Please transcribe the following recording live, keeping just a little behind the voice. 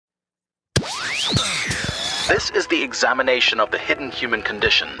This is the examination of the hidden human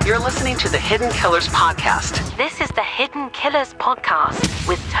condition. You're listening to the Hidden Killers Podcast. This is the Hidden Killers Podcast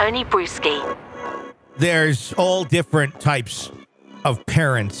with Tony Bruschi. There's all different types of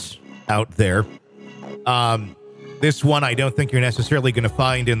parents out there. This one I don't think you're necessarily going to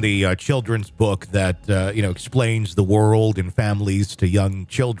find in the children's book that, explains the world and families to young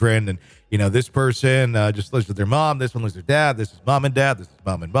children. And, this person just lives with their mom. This one lives with their dad. This is mom and dad. This is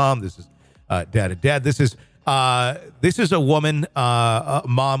mom and mom. This is dad and dad. This is a woman, a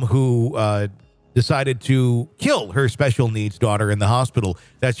mom who decided to kill her special needs daughter in the hospital.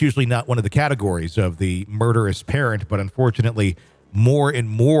 That's usually not one of the categories of the murderous parent, but unfortunately, more and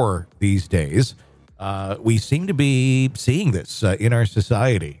more these days, we seem to be seeing this in our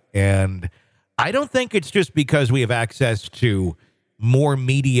society. And I don't think it's just because we have access to more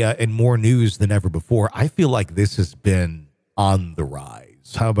media and more news than ever before. I feel like this has been on the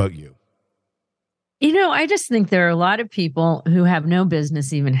rise. How about you? I just think there are a lot of people who have no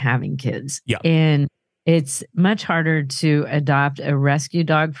business even having kids. Yeah. And it's much harder to adopt a rescue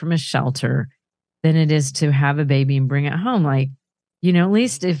dog from a shelter than it is to have a baby and bring it home. Like, at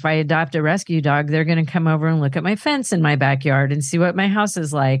least if I adopt a rescue dog, they're going to come over and look at my fence in my backyard and see what my house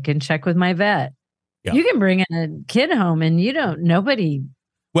is like and check with my vet. Yeah. You can bring a kid home and nobody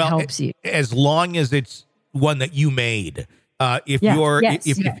helps you. As long as it's one that you made. If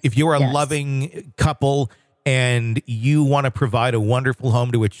you're a loving couple and you want to provide a wonderful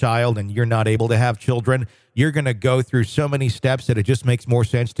home to a child and you're not able to have children, you're going to go through so many steps that it just makes more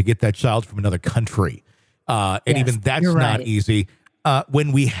sense to get that child from another country. Even that's not easy.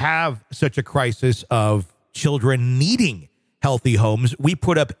 When we have such a crisis of children needing healthy homes, we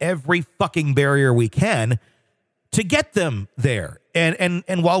put up every fucking barrier we can to get them there.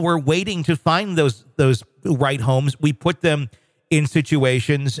 And while we're waiting to find those right homes, we put them in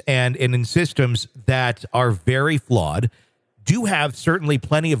situations and in systems that are very flawed, do have certainly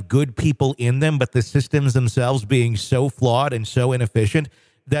plenty of good people in them, but the systems themselves being so flawed and so inefficient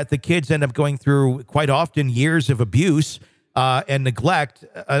that the kids end up going through quite often years of abuse and neglect,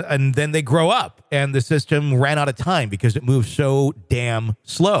 and then they grow up and the system ran out of time because it moves so damn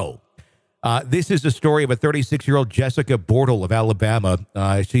slow. This is the story of a 36-year-old Jessica Bortle of Alabama.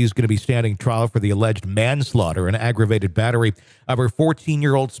 She's going to be standing trial for the alleged manslaughter and aggravated battery of her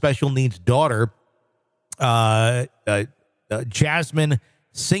 14-year-old special needs daughter, Jasmine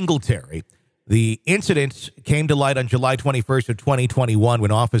Singletary. The incident came to light on July 21st of 2021 when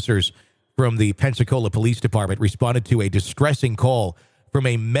officers from the Pensacola Police Department responded to a distressing call from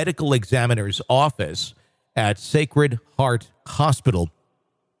a medical examiner's office at Sacred Heart Hospital.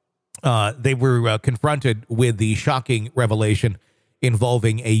 They were confronted with the shocking revelation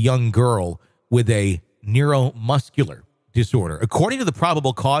involving a young girl with a neuromuscular disorder. According to the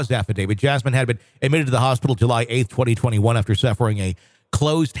probable cause affidavit, Jasmine had been admitted to the hospital July 8th, 2021 after suffering a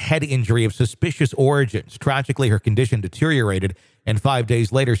closed head injury of suspicious origins. Tragically, her condition deteriorated, and 5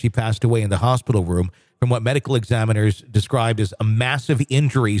 days later, she passed away in the hospital room from what medical examiners described as a massive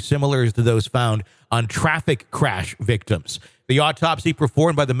injury similar to those found on traffic crash victims. The autopsy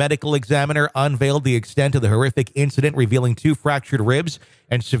performed by the medical examiner unveiled the extent of the horrific incident, revealing 2 fractured ribs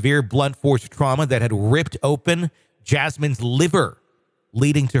and severe blunt force trauma that had ripped open Jasmine's liver,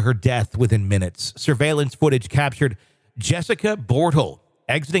 leading to her death within minutes. Surveillance footage captured Jessica Bortle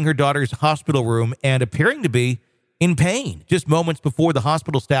exiting her daughter's hospital room and appearing to be in pain just moments before the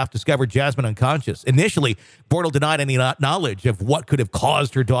hospital staff discovered Jasmine unconscious. Initially, Bortle denied any knowledge of what could have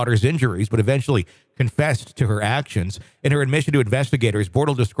caused her daughter's injuries, but eventually confessed to her actions. In her admission to investigators,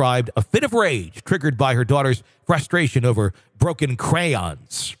 Bortle described a fit of rage triggered by her daughter's frustration over broken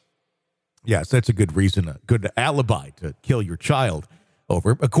crayons. Yes, that's a good reason, a good alibi to kill your child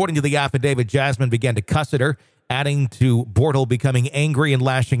over. According to the affidavit, Jasmine began to cuss at her, adding to Bortle becoming angry and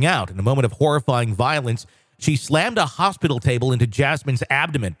lashing out. In a moment of horrifying violence, she slammed a hospital table into Jasmine's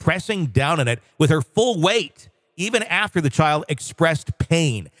abdomen, pressing down on it with her full weight, even after the child expressed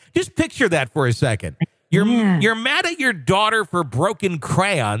pain. Just picture that for a second. You're mad at your daughter for broken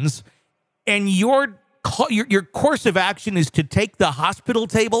crayons, and your course of action is to take the hospital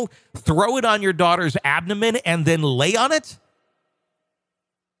table, throw it on your daughter's abdomen, and then lay on it?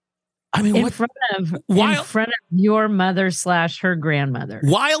 I mean, in front of your mother / her grandmother.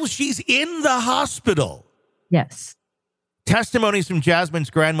 While she's in the hospital. Yes. Testimonies from Jasmine's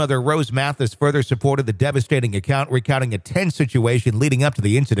grandmother, Rose Mathis, further supported the devastating account, recounting a tense situation leading up to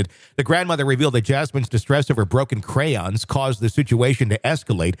the incident. The grandmother revealed that Jasmine's distress over broken crayons caused the situation to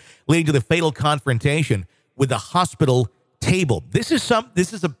escalate, leading to the fatal confrontation with the hospital table. This is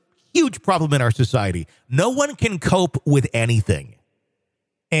a huge problem in our society. No one can cope with anything.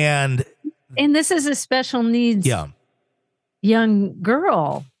 And And this is a special needs young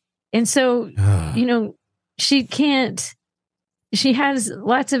girl. And so, she has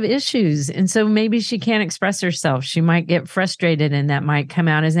lots of issues. And so maybe she can't express herself. She might get frustrated and that might come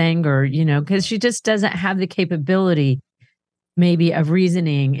out as anger, because she just doesn't have the capability maybe of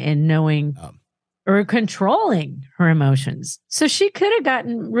reasoning and knowing or controlling her emotions. So she could have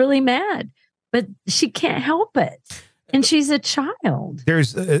gotten really mad, but she can't help it. And she's a child.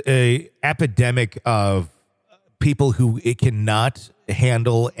 There's a epidemic of people who it cannot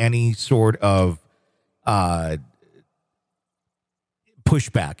handle any sort of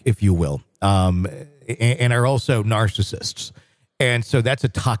pushback, if you will, and are also narcissists. And so that's a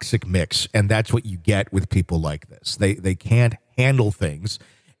toxic mix. And that's what you get with people like this. They can't handle things.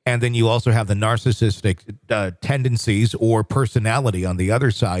 And then you also have the narcissistic tendencies or personality on the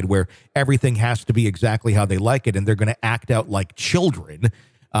other side where everything has to be exactly how they like it. And they're going to act out like children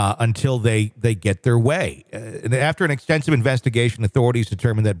until they get their way. And after an extensive investigation, authorities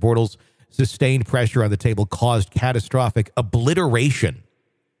determined that Bortle's sustained pressure on the table caused catastrophic obliteration.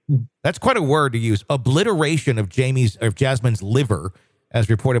 That's quite a word to use. Obliteration of Jasmine's liver, as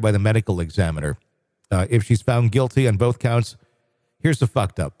reported by the medical examiner. If she's found guilty on both counts, here's the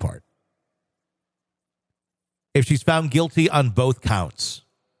fucked up part. If she's found guilty on both counts,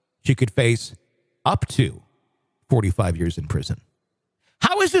 she could face up to 45 years in prison.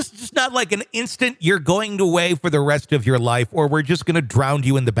 How is this just not like an instant you're going away for the rest of your life, or we're just going to drown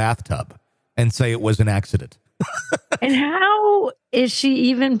you in the bathtub and say it was an accident? And how is she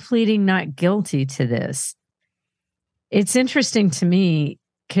even pleading not guilty to this? It's interesting to me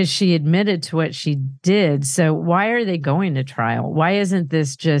because she admitted to what she did. So why are they going to trial? Why isn't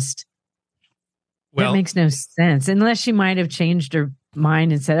this just... That makes no sense. Unless she might have changed her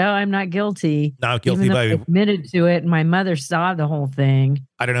mind and said, oh, I'm not guilty. Not guilty. Even though I admitted to it and my mother saw the whole thing.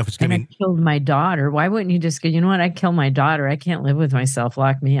 I don't know if it's going to be... I killed my daughter. Why wouldn't you just go, you know what? I killed my daughter. I can't live with myself.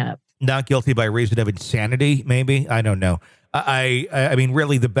 Lock me up. Not guilty by reason of insanity, maybe. I don't know. I mean,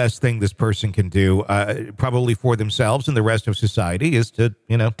 really, the best thing this person can do, probably for themselves and the rest of society, is to,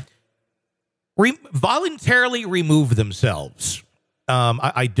 voluntarily remove themselves.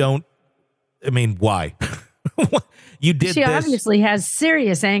 I mean, why? You did. She obviously has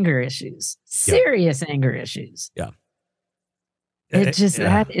serious anger issues. Serious anger issues. Yeah. It just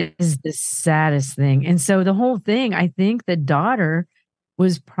that is the saddest thing. And so the whole thing, I think the daughter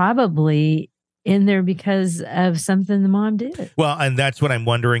was probably in there because of something the mom did. Well, and that's what I'm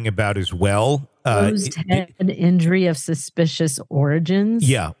wondering about as well. Closed head injury of suspicious origins.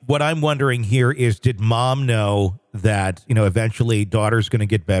 Yeah. What I'm wondering here is, did mom know that, eventually daughter's going to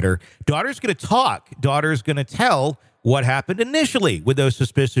get better? Daughter's going to talk. Daughter's going to tell what happened initially with those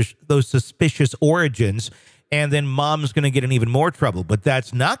suspicious origins. And then mom's going to get in even more trouble. But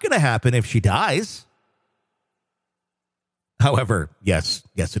that's not going to happen if she dies. However, yes,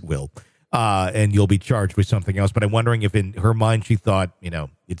 it will. And you'll be charged with something else. But I'm wondering if in her mind she thought,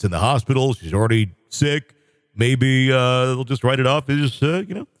 it's in the hospital. She's already sick. Maybe they'll just write it off as,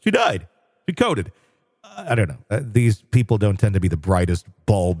 she died. She coded. I don't know. These people don't tend to be the brightest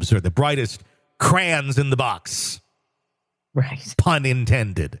bulbs or the brightest crayons in the box. Right. Pun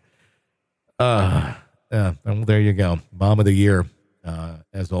intended. Well, there you go. Mom of the year,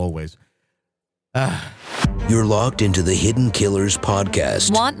 as always. You're locked into the Hidden Killers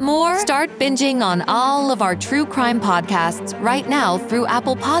podcast. Want more? Start binging on all of our true crime podcasts right now through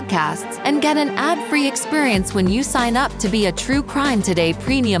Apple Podcasts and get an ad-free experience when you sign up to be a True Crime Today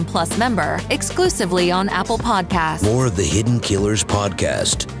Premium Plus member exclusively on Apple Podcasts. More of the Hidden Killers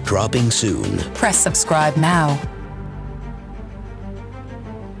podcast dropping soon. Press subscribe now.